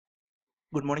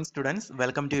Good morning, students.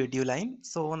 Welcome to EduLine.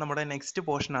 So, നമ്മുടെ next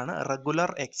portion ആണ് regular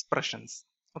expressions.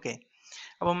 Okay,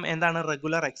 അപ്പം എന്താണ്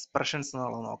റെഗുലർ എക്സ്പ്രഷൻസ്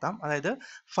എന്നുള്ളത് നോക്കാം. അതായത്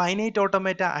ഫൈനൈറ്റ്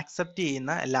ഓട്ടോമേറ്റ അക്സെപ്റ്റ്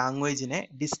ചെയ്യുന്ന ലാംഗ്വേജിനെ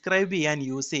ഡിസ്ക്രൈബ് ചെയ്യാൻ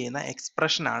യൂസ് ചെയ്യുന്ന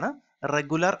എക്സ്പ്രഷൻ ആണ്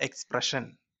റെഗുലർ എക്സ്പ്രഷൻ.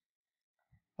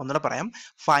 ഒന്നുകൂടെ പറയാം,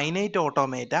 ഫൈനൈറ്റ്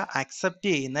ഓട്ടോമേറ്റ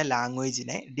അക്സെപ്റ്റ് ചെയ്യുന്ന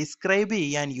ലാംഗ്വേജിനെ ഡിസ്ക്രൈബ്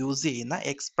ചെയ്യാൻ യൂസ് ചെയ്യുന്ന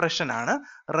എക്സ്പ്രഷൻ ആണ്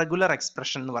റെഗുലർ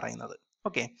എക്സ്പ്രഷൻ എന്ന് പറയുന്നത്.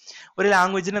 ഓക്കെ, ഒരു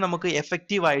ലാംഗ്വേജിനെ നമുക്ക്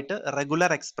എഫക്റ്റീവ് ആയിട്ട്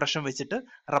റെഗുലർ എക്സ്പ്രഷൻ വെച്ചിട്ട്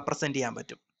റെപ്രസെന്റ് ചെയ്യാൻ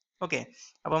പറ്റും. ഓക്കെ,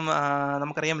 അപ്പം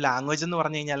നമുക്കറിയാം ലാംഗ്വേജ് എന്ന്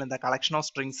പറഞ്ഞു കഴിഞ്ഞാൽ എന്താ, കളക്ഷൻ ഓഫ്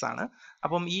സ്ട്രിങ്സ് ആണ്.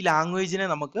 അപ്പം ഈ ലാംഗ്വേജിനെ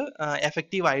നമുക്ക്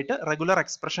എഫക്റ്റീവ് ആയിട്ട് റെഗുലർ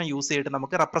എക്സ്പ്രഷൻ യൂസ് ചെയ്തിട്ട്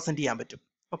നമുക്ക് റെപ്രസെന്റ് ചെയ്യാൻ പറ്റും.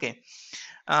 ഓക്കെ,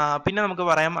 പിന്നെ നമുക്ക്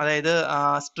പറയാം, അതായത്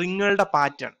സ്ട്രിങ്ങുകളുടെ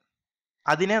പാറ്റേൺ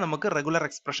അതിനെ നമുക്ക് റെഗുലർ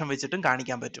എക്സ്പ്രഷൻ വെച്ചിട്ടും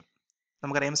കാണിക്കാൻ പറ്റും.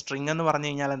 നമുക്കറിയാം സ്ട്രിങ് എന്ന് പറഞ്ഞു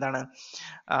കഴിഞ്ഞാൽ എന്താണ്,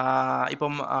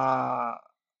 ഇപ്പം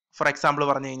ഫോർ എക്സാമ്പിൾ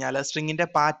പറഞ്ഞു കഴിഞ്ഞാൽ സ്ട്രിങ്ങിന്റെ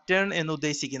പാറ്റേൺ എന്ന്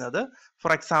ഉദ്ദേശിക്കുന്നത്,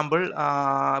 ഫോർ എക്സാമ്പിൾ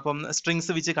ഇപ്പം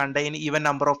strings which contain even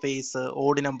number of S,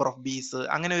 odd number of ബീസ്,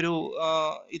 അങ്ങനെ ഒരു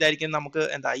ഇതായിരിക്കും നമുക്ക്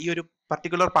എന്താ, ഈ ഒരു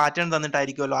പർട്ടിക്കുലർ പാറ്റേൺ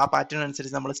തന്നിട്ടായിരിക്കുമല്ലോ ആ പാറ്റേൺ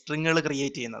അനുസരിച്ച് നമ്മൾ സ്ട്രിങ്ങുകൾ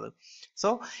ക്രിയേറ്റ് ചെയ്യുന്നത്.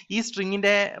 സോ ഈ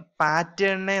സ്ട്രിങ്ങിന്റെ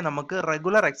പാറ്റേണിനെ നമുക്ക്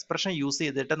റെഗുലർ എക്സ്പ്രഷൻ യൂസ്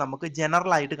ചെയ്തിട്ട് നമുക്ക്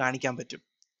ജനറൽ ആയിട്ട് കാണിക്കാൻ പറ്റും.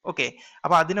 ഓക്കെ,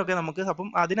 അപ്പൊ അതിനൊക്കെ നമുക്ക്, അപ്പം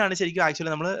അതിനാണ് ശരിക്കും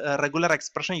ആക്ച്വലി നമ്മൾ റെഗുലർ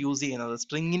എക്സ്പ്രഷൻ യൂസ് ചെയ്യുന്നത്.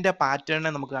 സ്ട്രിങ്ങിന്റെ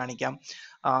പാറ്റേണിനെ നമുക്ക് കാണിക്കാം.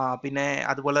 പിന്നെ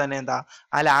അതുപോലെ തന്നെ എന്താ,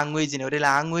 ആ ലാംഗ്വേജിനെ, ഒരു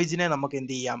ലാംഗ്വേജിനെ നമുക്ക്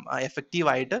എന്ത് ചെയ്യാം, എഫക്റ്റീവ്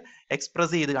ആയിട്ട്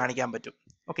എക്സ്പ്രസ് ചെയ്ത് കാണിക്കാൻ പറ്റും.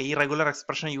 ഓക്കെ, ഈ റെഗുലർ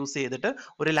എക്സ്പ്രഷൻ യൂസ് ചെയ്തിട്ട്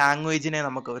ഒരു ലാംഗ്വേജിനെ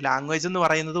നമുക്ക്, ലാംഗ്വേജ് എന്ന്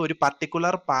പറയുന്നത് ഒരു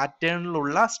പർട്ടിക്കുലർ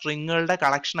പാറ്റേണിലുള്ള സ്ട്രിങ്ങുകളുടെ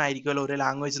കളക്ഷൻ ആയിരിക്കുമല്ലോ ഒരു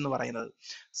ലാംഗ്വേജ് എന്ന് പറയുന്നത്.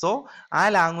 സോ ആ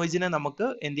ലാംഗ്വേജിനെ നമുക്ക്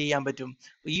എന്ത് ചെയ്യാൻ പറ്റും,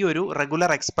 ഈ ഒരു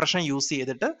റെഗുലർ എക്സ്പ്രഷൻ യൂസ്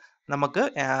ചെയ്തിട്ട് നമുക്ക്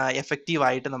എഫക്റ്റീവ്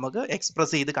ആയിട്ട് നമുക്ക്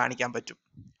എക്സ്പ്രസ് ചെയ്ത് കാണിക്കാൻ പറ്റും.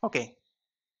 Okay,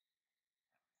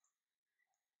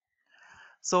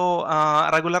 so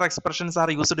regular expressions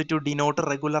are used to denote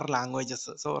regular languages.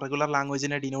 So regular language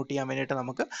ne denote ചെയ്യാൻ വേണ്ടിയിട്ട്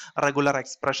നമുക്ക് regular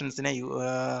expressions നെ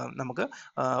നമുക്ക്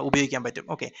ഉപയോഗിക്കാൻ പറ്റും.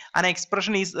 Okay, an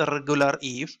expression is regular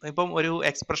if, ഇപ്പം ഒരു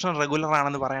എക്സ്പ്രഷൻ റെഗുലർ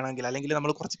ആണെന്ന് പറയണമെങ്കിൽ, അല്ലെങ്കിൽ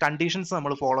നമ്മൾ കുറച്ച് കണ്ടീഷൻസ്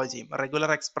നമ്മൾ ഫോളോ ചെയ്യും.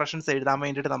 റെഗുലർ എക്സ്പ്രഷൻസ് എഴുതാൻ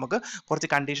വേണ്ടിയിട്ട് നമുക്ക് കുറച്ച്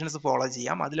കണ്ടീഷൻസ് ഫോളോ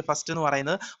ചെയ്യാം. അതിൽ ഫസ്റ്റ് എന്ന്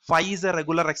പറയുന്നത് phi is A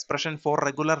regular expression for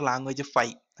regular language phi.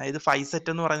 അതായത് ഫൈ സെറ്റ്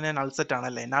എന്ന് പറയുന്നത് നൾ സെറ്റ്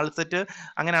ആണല്ലേ. നൾ സെറ്റ്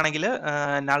അങ്ങനെയാണെങ്കിൽ,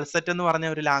 നൾ സെറ്റ് എന്ന് പറഞ്ഞ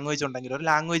ഒരു ലാംഗ്വേജ് ഉണ്ടെങ്കിൽ, ഒരു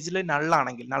ലാംഗ്വേജിൽ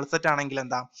നള്ളാണെങ്കിൽ, നൾ സെറ്റ് ആണെങ്കിൽ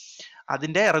എന്താ,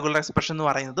 അതിന്റെ റെഗുലർ എക്സ്പ്രഷൻ എന്ന്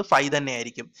പറയുന്നത് ഫൈ തന്നെ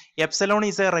ആയിരിക്കും. Epsilon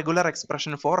is A regular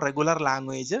expression for regular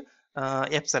language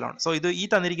epsilon. So ഇത് ഈ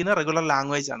തന്നിരിക്കുന്ന റെഗുലർ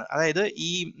ലാംഗ്വേജ് ആണ്. അതായത്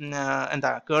ഈ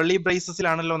എന്താ, കേർലി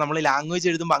ബ്രേസസിലാണല്ലോ നമ്മൾ ലാംഗ്വേജ്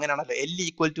എഴുതുമ്പോൾ, അങ്ങനെയാണല്ലോ എൽ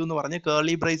ഈക്വൽ ടു എന്ന് പറഞ്ഞ്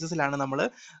കേർലി ബ്രേസസിലാണ് നമ്മൾ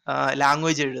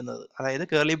ലാംഗ്വേജ് എഴുതുന്നത്. അതായത്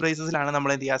കേർലി ബ്രേസസിലാണ്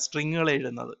നമ്മൾ എന്ത് ചെയ്യുക, സ്ട്രിങ്ങുകൾ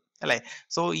എഴുതുന്നത് അല്ലെ.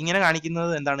 സോ ഇങ്ങനെ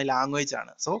കാണിക്കുന്നത് എന്താണ്, ലാംഗ്വേജ്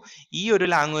ആണ്. സോ ഈ ഒരു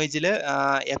ലാംഗ്വേജിൽ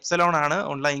എപ്സലോൺ ആണ്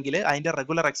ഉള്ളതെങ്കിൽ അതിന്റെ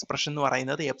റെഗുലർ എക്സ്പ്രഷൻ എന്ന്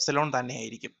പറയുന്നത് എപ്സലോൺ തന്നെ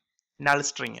ആയിരിക്കും, നൾ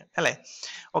സ്ട്രിങ് അല്ലെ.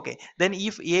 Okay, then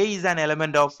if A is an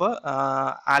element of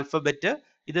alphabet,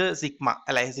 ഇത് സിഗ്മ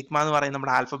അല്ലെ, സിഗ്മ എന്ന് പറയുന്നത്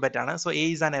നമ്മുടെ ആൽഫബറ്റ് ആണ്. So A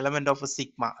is an element of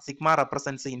sigma, sigma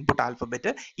represents input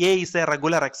alphabet, A is A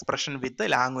regular expression with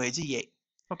language A.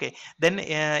 Okay, then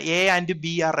A and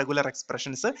B are regular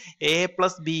expressions. A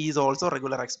plus B is also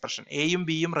regular expression. A യും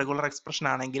B യും regular expression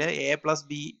ആണെങ്കിൽ A plus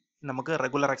B നമുക്ക്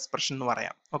regular expression എന്ന്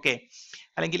പറയാം. Okay,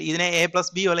 അല്ലെങ്കിൽ ഇതിനെ A plus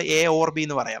B അല്ലെ A or B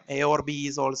എന്ന് പറയാം. A or B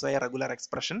is also a regular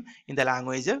expression in the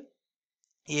language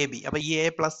A B. അപ്പൊ ഈ A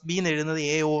plus B എന്ന് എഴുതുന്നത്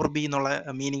A or B എന്നുള്ള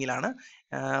മീനിങ്ങിലാണ്,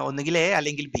 ഒന്നുകിൽ A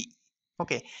അല്ലെങ്കിൽ B.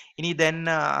 ഓക്കെ, ഇനി then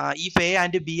if A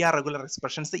and B R regular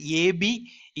expressions, A B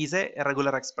is A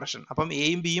regular expression. അപ്പം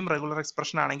എയും ബിയും റെഗുലർ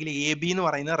എക്സ്പ്രഷൻ ആണെങ്കിൽ എ ബി എന്ന്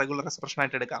പറയുന്നത് റെഗുലർ എക്സ്പ്രഷൻ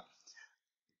ആയിട്ട് എടുക്കാം.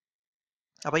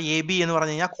 അപ്പൊ എ ബി എന്ന്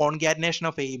പറഞ്ഞു കഴിഞ്ഞാൽ കോൺകാറ്റിനേഷൻ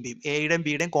ഓഫ് എയും ബിയും, എയുടെയും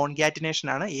ബിയുടെയും കോൺകാറ്റിനേഷൻ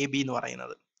ആണ് എ ബി എന്ന്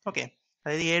പറയുന്നത്. ഓക്കെ,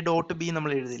 അതായത് എ ഡോട്ട് ബി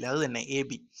നമ്മൾ എഴുതില്ല, അത് തന്നെ A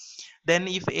B. Then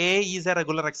if A is A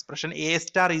regular expression, A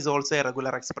star is also A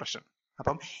regular expression.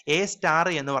 അപ്പം എ സ്റ്റാർ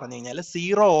എന്ന് പറഞ്ഞു കഴിഞ്ഞാൽ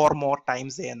 0 ഓർ മോർ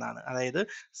ടൈംസ് എ എന്നാണ്. അതായത്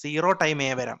 0 ടൈം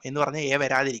എ വരാം എന്ന് പറഞ്ഞാൽ എ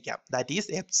വരാതിരിക്കാം, ദാറ്റ്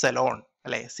ഈസ് എപ്സലോൺ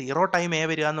അല്ലെ. 0 ടൈം എ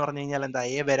വരിക എന്ന് പറഞ്ഞു കഴിഞ്ഞാൽ എന്താ,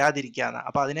 എ വരാതിരിക്കാന്ന്.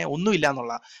 അപ്പൊ അതിനെ ഒന്നുമില്ല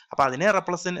എന്നുള്ള, അപ്പൊ അതിനെ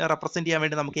റെപ്രസെന്റ് ചെയ്യാൻ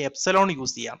വേണ്ടി നമുക്ക് എപ്സലോൺ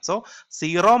യൂസ് ചെയ്യാം. സോ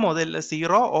 0 മുതൽ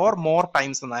 0 ഓർ മോർ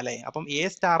ടൈംസ് എന്നാ അല്ലെ. അപ്പം എ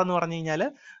സ്റ്റാർ എന്ന് പറഞ്ഞു കഴിഞ്ഞാൽ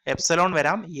എപ്സലോൺ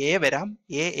വരാം, എ വരാം,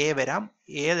 എ വരാം,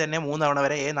 എ തന്നെ 3 തവണ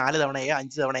വരെ, എ 4 തവണ, എ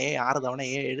 5 തവണ, എ 6 തവണ,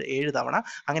 എ 7 തവണ,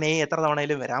 അങ്ങനെ എ എത്ര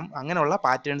തവണയിലും വരാം. അങ്ങനെയുള്ള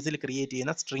പാറ്റേൺസിൽ ക്രിയേറ്റ്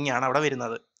ചെയ്യുന്ന സ്ട്രിങ് ആണ് അവിടെ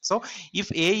വരുന്നത്. So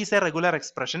if A is A regular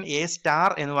expression, A star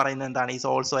എന്ന് പറയുന്നത് എന്താണ്, is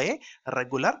also A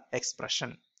regular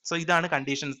expression. So ഇതാണ്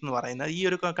കണ്ടീഷൻസ് എന്ന് പറയുന്നത്. ഈ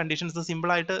ഒരു കണ്ടീഷൻസ് സിമ്പിൾ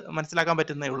ആയിട്ട് മനസ്സിലാക്കാൻ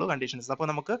പറ്റുന്നേ ഉള്ളൂ കണ്ടീഷൻസ്. അപ്പോൾ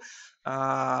നമുക്ക്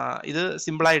ഇത്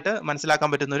സിമ്പിൾ ആയിട്ട് മനസ്സിലാക്കാൻ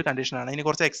പറ്റുന്ന ഒരു കണ്ടീഷനാണ്. ഇനി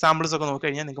കുറച്ച് എക്സാമ്പിൾസ് ഒക്കെ നോക്കി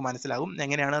കഴിഞ്ഞാൽ നിങ്ങൾക്ക് മനസ്സിലാകും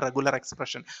എങ്ങനെയാണ് റെഗുലർ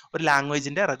എക്സ്പ്രഷൻ, ഒരു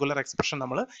ലാംഗ്വേജിന്റെ റെഗുലർ എക്സ്പ്രഷൻ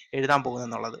നമ്മൾ എഴുതാൻ പോകുന്നത്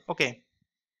എന്നുള്ളത്. ഓക്കെ,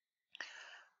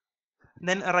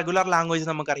 Then regular language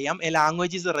നമുക്കറിയാം a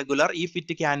language is regular if it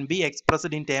can be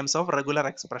expressed in terms of regular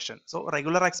expression. So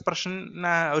regular expression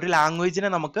ഒരു ലാംഗ്വേജിനെ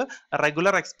നമുക്ക്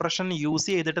റെഗുലർ എക്സ്പ്രഷൻ യൂസ്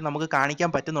ചെയ്തിട്ട് നമുക്ക്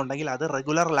കാണിക്കാൻ പറ്റുന്നുണ്ടെങ്കിൽ അത്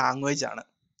റെഗുലർ ലാംഗ്വേജ് ആണ്.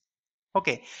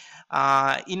 Okay,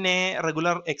 in A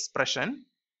regular expression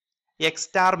X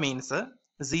star means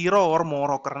 0 or more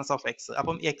occurrence of x.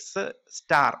 അപ്പം X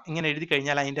star ഇങ്ങനെ എഴുതി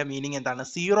കഴിഞ്ഞാൽ അതിന്റെ മീനിങ് എന്താണ്?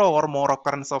 0 or more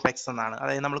occurrence of x എന്നാണ്.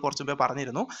 അതായത് നമ്മൾ കുറച്ച് മുമ്പേ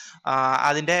പറഞ്ഞിരുന്നു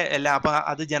അതിന്റെ എല്ലാ, അപ്പൊ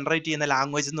അത് ജനറേറ്റ് ചെയ്യുന്ന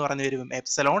ലാംഗ്വേജ് എന്ന് പറഞ്ഞു വരും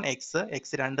എപ്സിലോൺ എക്സ്.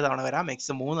 എക്സ് 2 തവണ വരാം,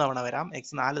 എക്സ് 3 തവണ വരാം,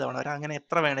 എക്സ് 4 തവണ വരാം, അങ്ങനെ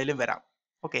എത്ര വേണേലും വരാം.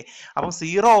 ഓക്കെ, അപ്പം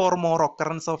 0 or more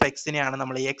occurrence of എക്സിനെയാണ്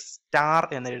നമ്മൾ എക്സ് സ്റ്റാർ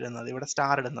എന്ന് എഴുതുന്നത്, ഇവിടെ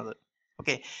സ്റ്റാർ ഇടുന്നത്.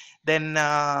 ഓക്കെ, ദെൻ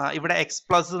ഇവിടെ എക്സ്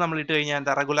പ്ലസ് നമ്മൾ ഇട്ട് കഴിഞ്ഞാൽ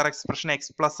എന്താ? റെഗുലർ എക്സ്പ്രഷൻ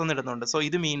എക്സ് പ്ലസ് എന്ന് ഇടുന്നുണ്ട്. സോ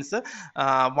ഇത് means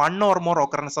 1 or more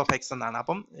occurrence of X എന്നാണ്.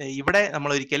 അപ്പം ഇവിടെ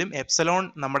നമ്മൾ ഒരിക്കലും എപ്സിലോൺ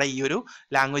നമ്മുടെ ഈ ഒരു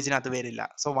ലാംഗ്വേജിനകത്ത് വരില്ല.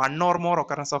 So 1 or more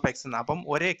occurrence of X എന്നാണ്. അപ്പം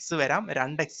 1 എക്സ് വരാം,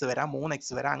 2 എക്സ് വരാം, 3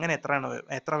 എക്സ് വരാം, അങ്ങനെ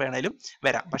എത്ര വേണേലും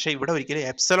വരാം. പക്ഷെ ഇവിടെ ഒരിക്കലും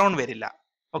എപ്സിലോൺ വരില്ല.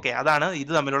 ഓക്കെ, അതാണ്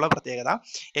ഇത് തമ്മിലുള്ള പ്രത്യേകത.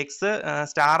 എക്സ്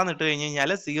സ്റ്റാർ എന്ന് ഇട്ട് കഴിഞ്ഞ്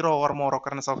കഴിഞ്ഞാൽ 0 or more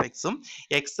occurrence of എക്സും,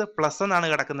 എക്സ് പ്ലസ് എന്നാണ്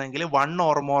കിടക്കുന്നതെങ്കിൽ 1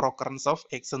 or more occurrence of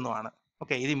X എന്നുമാണ്.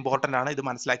 ഓക്കെ, ഇത് ഇമ്പോർട്ടന്റ് ആണ്, ഇത്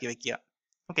മനസ്സിലാക്കി വെക്കുക.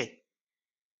 ഓക്കെ,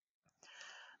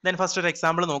 then first ഒരു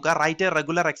എക്സാമ്പിൾ നോക്കുക. Write a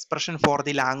regular expression for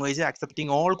the language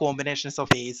accepting all combinations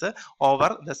of S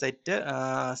over the set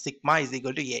sigma is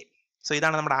equal to A. So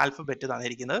ഇതാണ് നമ്മുടെ ആൽഫബറ്റ്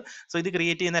തന്നിരിക്കുന്നത്. സോ ഇത്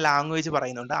ക്രിയേറ്റ് ചെയ്യുന്ന ലാംഗ്വേജ്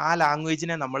പറയുന്നുണ്ട്. ആ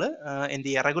ലാംഗ്വേജിനെ നമ്മൾ എന്ത്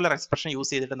ചെയ്യുക? റെഗുലർ എക്സ്പ്രഷൻ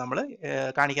യൂസ് ചെയ്തിട്ട് നമ്മൾ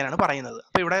കാണിക്കാനാണ് പറയുന്നത്.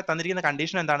 അപ്പോൾ ഇവിടെ തന്നിരിക്കുന്ന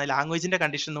കണ്ടീഷൻ എന്താണ്? ലാംഗ്വേജിന്റെ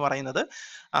കണ്ടീഷൻ എന്ന് പറയുന്നത്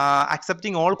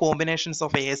accepting all combinations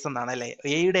of S എന്നാണ്, അല്ലേ?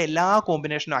 എയുടെ എല്ലാ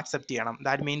കോമ്പിനേഷനും അക്സെപ്റ്റ് ചെയ്യണം.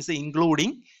 ദാറ്റ് മീൻസ്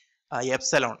ഇൻക്ലൂഡിങ്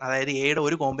എപ്സിലോൺ, അതായത് എയുടെ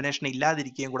ഒരു കോമ്പിനേഷൻ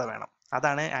ഇല്ലാതിരിക്കുകയും കൂടെ വേണം.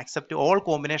 അതാണ് ആക്സെപ്റ്റ് ഓൾ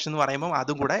കോമ്പിനേഷൻ എന്ന് പറയുമ്പോൾ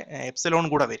അതും കൂടെ എപ്സിലോൺ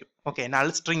കൂടെ വരും. ഓക്കെ, നൾ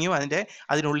സ്ട്രിങ്ങും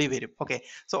അതിനുള്ളിൽ വരും. Okay,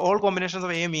 so all combinations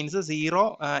of A means 0,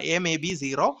 A may be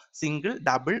 0, single,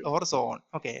 double or so on.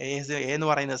 Okay, A എന്ന്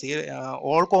പറയുന്നത്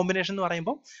ഓൾ കോമ്പിനേഷൻ എന്ന്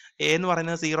പറയുമ്പോൾ എ എന്ന്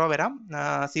പറയുന്നത് 0 വരാം,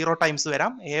 0 ടൈംസ്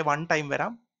വരാം, എ 1 ടൈം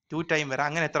വരാം, 2 ടൈം വരാം,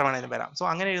 അങ്ങനെ എത്ര വേണേലും വരാം. സോ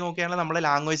അങ്ങനെ നോക്കിയാണെങ്കിൽ നമ്മുടെ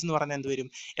ലാംഗ്വേജ് എന്ന് പറഞ്ഞാൽ എന്ത് വരും?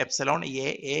 എപ്സിലോൺ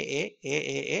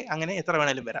എ അങ്ങനെ എത്ര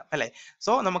വേണേലും വരാം, അല്ലെ?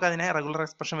 സോ നമുക്ക് അതിനെ റെഗുലർ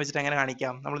എക്സ്പ്രഷൻ വെച്ചിട്ട് എങ്ങനെ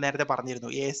കാണിക്കാം? നമ്മൾ നേരത്തെ പറഞ്ഞിരുന്നു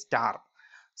എ സ്റ്റാർ.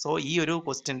 സോ ഈ ഒരു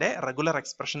ക്വസ്റ്റിന്റെ റെഗുലർ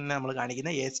എക്സ്പ്രഷനെ നമ്മൾ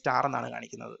കാണിക്കുന്നത് എ സ്റ്റാർ എന്നാണ്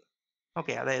കാണിക്കുന്നത്.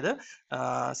 ഓക്കെ, അതായത്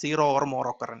 0 or more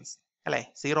occurrence, അല്ലെ?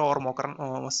 0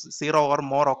 or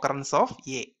more occurrence of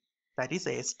A, that is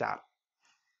A star.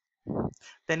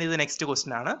 Then is the next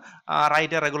question ആണ്.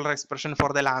 Write a regular expression for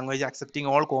the language accepting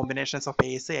all combinations of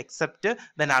A's except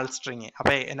the null string.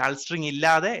 അപ്പോൾ null string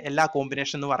ഇല്ലാതെ എല്ലാ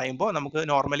combination എന്ന് പറയുമ്പോൾ നമുക്ക്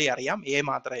normally അറിയാം A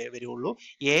മാത്രമേ വരുള്ളൂ,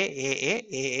 എ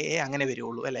അങ്ങനെ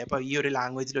വരുള്ളൂ, അല്ലേ? അപ്പോൾ ഈ ഒരു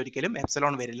ലാംഗ്വേജിൽ ഒരിക്കലും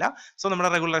എപ്സിലോൺ വരില്ല. സോ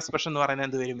നമ്മുടെ റെഗുലർ എക്സ്പ്രഷൻ എന്ന് പറയുന്നത്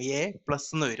എന്ത് വരും? എ പ്ലസ്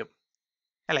എന്ന് വരും,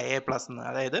 അല്ലെ? എ പ്ലസ് എന്ന്,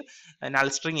 അതായത് നൾ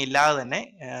സ്ട്രിങ് ഇല്ലാതെ തന്നെ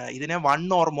ഇതിനെ 1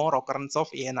 or more occurrence of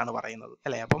A എന്നാണ് പറയുന്നത്,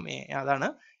 അല്ലെ? അപ്പം അതാണ്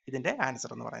ഇതിന്റെ ആൻസർ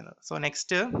എന്ന് പറയുന്നത്. സോ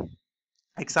നെക്സ്റ്റ്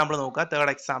എക്സാമ്പിൾ നോക്കുക.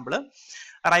 Third example.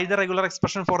 Write the regular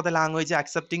expression for the language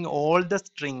accepting all the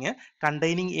string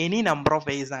containing any number of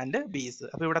S and ബീസ്.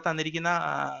 അപ്പോൾ ഇവിടെ തന്നിരിക്കുന്ന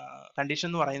കണ്ടീഷൻ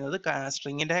എന്ന് പറയുന്നത്,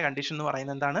 സ്ട്രിങ്ങിന്റെ കണ്ടീഷൻ എന്ന്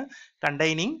പറയുന്നത് എന്താണ്?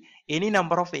 Containing any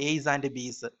number of S and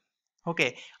Bs. Okay,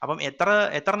 അപ്പം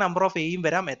എത്ര നമ്പർ ഓഫ് എയും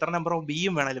വരാം, എത്ര നമ്പർ ഓഫ്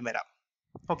ബിയും വേണേലും വരാം.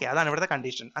 ഓക്കെ, അതാണ് ഇവിടുത്തെ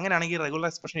കണ്ടീഷൻ. അങ്ങനെയാണെങ്കിൽ റെഗുലർ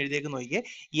എക്സ്പ്രഷൻ എഴുതിയേക്ക് നോക്കിയേ,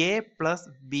 എ പ്ലസ്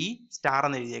ബി സ്റ്റാർ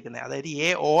എന്ന് എഴുതിയേക്കുന്നത്, അതായത് എ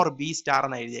ഓർ ബി സ്റ്റാർ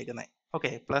എന്ന് എഴുതിയേക്കുന്നത്.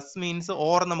 ഓക്കെ, പ്ലസ് മീൻസ്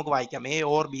ഓർ നമുക്ക് വായിക്കാം, എ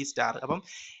ഓർ ബി സ്റ്റാർ. അപ്പം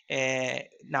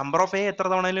നമ്പർ ഓഫ് എ എത്ര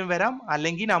തവണയിലും വരാം,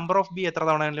 അല്ലെങ്കിൽ നമ്പർ ഓഫ് ബി എത്ര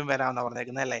തവണയിലും വരാം എന്നാണ്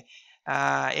പറഞ്ഞേക്കുന്നത്, അല്ലേ?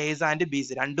 എസ് ആൻഡ്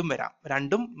ബീസ് രണ്ടും വരാം,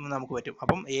 രണ്ടും നമുക്ക് പറ്റും.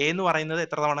 അപ്പം എ എന്ന് പറയുന്നത്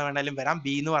എത്ര തവണ വേണേലും വരാം,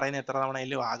 ബി എന്ന് പറയുന്നത് എത്ര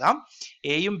തവണയിലും ആകാം,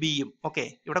 എയും ബിയും. ഓക്കെ,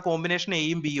 ഇവിടെ കോമ്പിനേഷൻ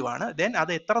എയും ബിയും ആണ്. ദെൻ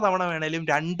അത് എത്ര തവണ വേണേലും,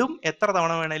 രണ്ടും എത്ര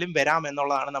തവണ വേണേലും വരാം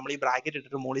എന്നുള്ളതാണ് നമ്മൾ ഈ ബ്രാക്കറ്റ്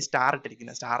ഇട്ടിട്ട് മുകളിൽ സ്റ്റാർ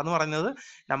ഇട്ടിരിക്കുന്നത്. സ്റ്റാർ എന്ന് പറയുന്നത്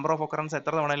നമ്പർ ഓഫ് ഒക്കറൻസ്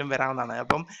എത്ര തവണയിലും വരാമെന്നാണ്.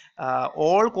 അപ്പം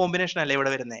ഓൾ കോമ്പിനേഷൻ അല്ലേ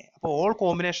ഇവിടെ വരുന്നത്. അപ്പോൾ ഓൾ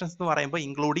കോമ്പിനേഷൻസ് എന്ന് പറയുമ്പോൾ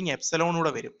ഇൻക്ലൂഡിങ് എപ്സിലോൺ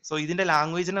കൂടെ വരും. സോ ഇതിന്റെ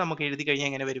ലാംഗ്വേജിനെ നമുക്ക് എഴുതി കഴിഞ്ഞാൽ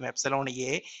എങ്ങനെ വരും? Epsilon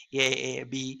A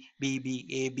B B B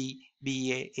A B B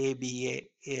A B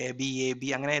B A B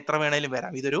അങ്ങനെ എത്ര വേണേലും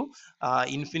വരാം. ഇതൊരു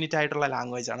ഇൻഫിനിറ്റ് ആയിട്ടുള്ള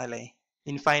ലാംഗ്വേജ് ആണ്, അല്ലേ?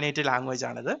 ഇൻഫൈനൈറ്റ് ലാംഗ്വേജ്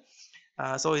ആണിത്.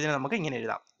 സോ ഇതിനെ നമുക്ക് ഇങ്ങനെ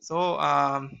എഴുതാം. സോ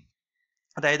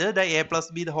അതായത് the A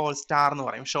plus B the whole star എന്ന്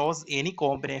പറയും, shows any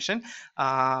combination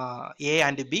A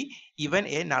and B even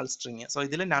A null string. So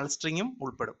ഇതിൽ നൾ സ്ട്രിങ്ങും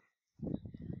ഉൾപ്പെടും.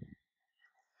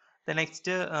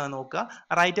 നെക്സ്റ്റ് നോക്കുക.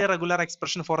 Write a regular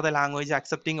expression for the language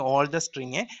accepting all the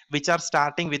string which are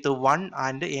starting with 1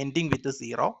 and ending with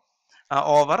 0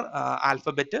 over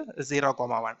alphabet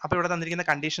 0,1. അപ്പോൾ ഇവിടെ തന്നിരിക്കുന്ന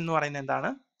condition എന്ന് പറയുന്നത് എന്താണ്?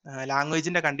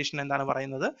 ലാംഗ്വേജിന്റെ condition എന്താണ്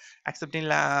പറയുന്നത്?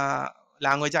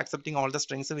 Language accepting all the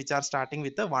strings which are starting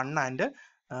with 1 and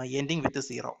ending വിത്ത്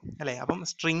 0 അല്ലേ. അപ്പം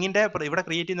സ്ട്രിങ്ങിന്റെ ഇവിടെ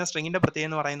ക്രിയേറ്റ് ചെയ്യുന്ന സ്ട്രിങ്ങിന്റെ പ്രത്യേകത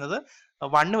എന്ന് പറയുന്നത്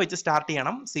 1 വെച്ച് സ്റ്റാർട്ട്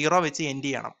ചെയ്യണം, 0 വെച്ച് എൻഡ്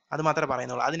ചെയ്യണം, അത് മാത്രമേ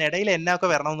പറയുന്നുള്ളൂ. അതിനിടയിൽ എന്നൊക്കെ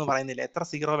വരണമെന്ന് പറയുന്നില്ല. എത്ര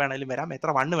 0 വേണേലും വരാം, എത്ര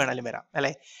 1 വേണേലും വരാം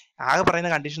അല്ലേ. ആകെ പറയുന്ന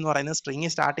കണ്ടീഷൻ എന്ന് പറയുന്നത്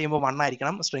സ്ട്രിങ് സ്റ്റാർട്ട് ചെയ്യുമ്പോൾ 1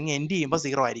 ആയിരിക്കണം, സ്ട്രിങ് എൻഡ് ചെയ്യുമ്പോൾ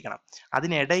 0 ആയിരിക്കണം.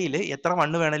 അതിനിടയിൽ എത്ര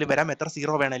 1 വേണേലും വരാം, എത്ര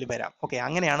 0 വേണേലും വരാം. ഓക്കെ,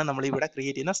 അങ്ങനെയാണ് നമ്മൾ ഇവിടെ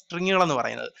ക്രിയേറ്റ് ചെയ്യുന്ന സ്ട്രിങ്ങുകൾ എന്ന്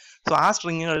പറയുന്നത്. സോ ആ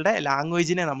സ്ട്രിങ്ങുകളുടെ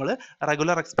ലാംഗ്വേജിനെ നമ്മൾ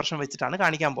റെഗുലർ എക്സ്പ്രഷൻ വെച്ചിട്ടാണ്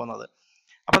കാണിക്കാൻ പോകുന്നത്.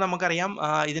 അപ്പൊ നമുക്കറിയാം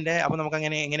അപ്പൊ നമുക്ക്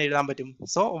എങ്ങനെ എഴുതാൻ പറ്റും.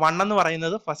 സോ 1 എന്ന്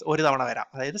പറയുന്നത് ഫസ്റ്റ് ഒരു തവണ വരാം,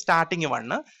 അതായത് സ്റ്റാർട്ടിങ്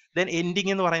 1, ദെൻ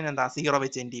എൻഡിങ് എന്ന് പറയുന്നത് എന്താ 0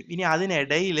 വെച്ച് എൻഡ് ചെയ്യും. ഇനി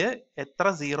അതിനിടയിൽ എത്ര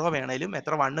 0 വേണേലും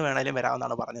എത്ര 1 വേണേലും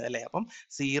വരാമെന്നാണ് പറഞ്ഞത് അല്ലേ. അപ്പം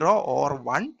 0 ഓർ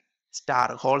 1 സ്റ്റാർ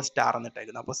ഹോൾ സ്റ്റാർ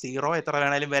എന്നിട്ടേക്കുന്നത്. അപ്പൊ 0 എത്ര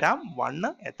വേണേലും വരാം,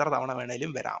 1 എത്ര തവണ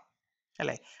വേണേലും വരാം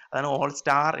അല്ലെ. അതാണ് ഓൾ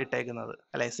സ്റ്റാർ ഇട്ടേക്കുന്നത്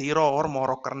അല്ലെ. 0 ഓർ മോർ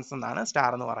ഒക്കറൻസ് എന്നാണ്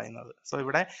സ്റ്റാർ എന്ന് പറയുന്നത്. സോ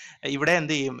ഇവിടെ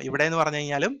എന്ത് ചെയ്യും, ഇവിടെ എന്ന് പറഞ്ഞു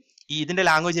കഴിഞ്ഞാലും ഇതിന്റെ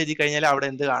ലാംഗ്വേജ് എഴുതി കഴിഞ്ഞാൽ അവിടെ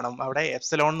എന്ത് കാണും, അവിടെ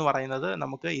എപ്സിലോൺ എന്ന് പറയുന്നത്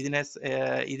നമുക്ക്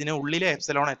ഇതിന് ഉള്ളിലെ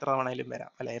എപ്സിലോൺ എത്ര തവണയിലും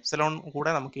വരാം അല്ലെ. എപ്സിലോൺ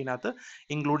കൂടെ നമുക്ക് ഇതിനകത്ത്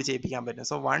ഇൻക്ലൂഡ് ചെയ്യിപ്പിക്കാൻ പറ്റും.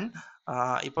 സോ 1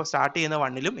 ഇപ്പോൾ സ്റ്റാർട്ട് ചെയ്യുന്ന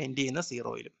 1-ലും എൻഡ് ചെയ്യുന്ന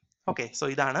 0-ലും. ഓക്കെ, സോ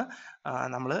ഇതാണ്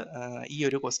നമ്മൾ ഈ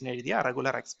ഒരു ക്വസ്റ്റ്യൻ എഴുതിയ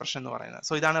റെഗുലർ എക്സ്പ്രഷൻ എന്ന് പറയുന്നത്.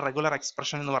 സോ ഇതാണ് റെഗുലർ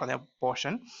എക്സ്പ്രഷൻ എന്ന് പറഞ്ഞ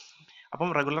പോർഷൻ.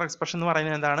 അപ്പം റെഗുലർ എക്സ്പ്രഷൻ എന്ന്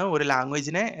പറയുന്നത് എന്താണ്, ഒരു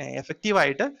ലാംഗ്വേജിനെ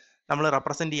എഫക്റ്റീവായിട്ട് നമ്മൾ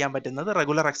റെപ്രസെന്റ് ചെയ്യാൻ പറ്റുന്നത്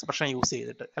റെഗുലർ എക്സ്പ്രഷൻ യൂസ്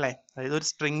ചെയ്തിട്ട് അല്ലെ. അതായത് ഒരു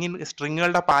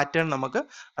സ്ട്രിങ്ങുകളുടെ പാറ്റേൺ നമുക്ക്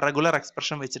റെഗുലർ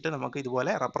എക്സ്പ്രഷൻ വെച്ചിട്ട് നമുക്ക്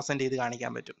ഇതുപോലെ റെപ്രസെന്റ് ചെയ്ത്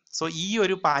കാണിക്കാൻ പറ്റും. സോ ഈ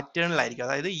ഒരു പാറ്റേണിലായിരിക്കും,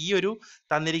 അതായത് ഈ ഒരു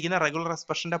തന്നിരിക്കുന്ന റെഗുലർ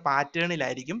എക്സ്പ്രഷന്റെ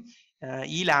പാറ്റേണിലായിരിക്കും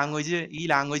ഈ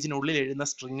ലാംഗ്വേജിനുള്ളിൽ എഴുതുന്ന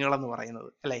സ്ട്രിങ്ങുകൾ എന്ന് പറയുന്നത്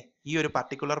അല്ലെ. ഈ ഒരു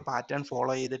പർട്ടിക്കുലർ പാറ്റേൺ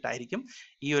ഫോളോ ചെയ്തിട്ടായിരിക്കും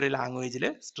ഈ ഒരു ലാംഗ്വേജിൽ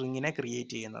സ്ട്രിങ്ങിനെ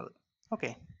ക്രിയേറ്റ് ചെയ്യുന്നത്.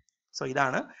 ഓക്കെ, സോ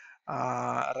ഇതാണ്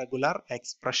റെഗുലർ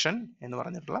എക്സ്പ്രഷൻ എന്ന്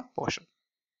പറഞ്ഞിട്ടുള്ള പോർഷൻ.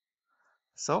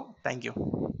 So thank you.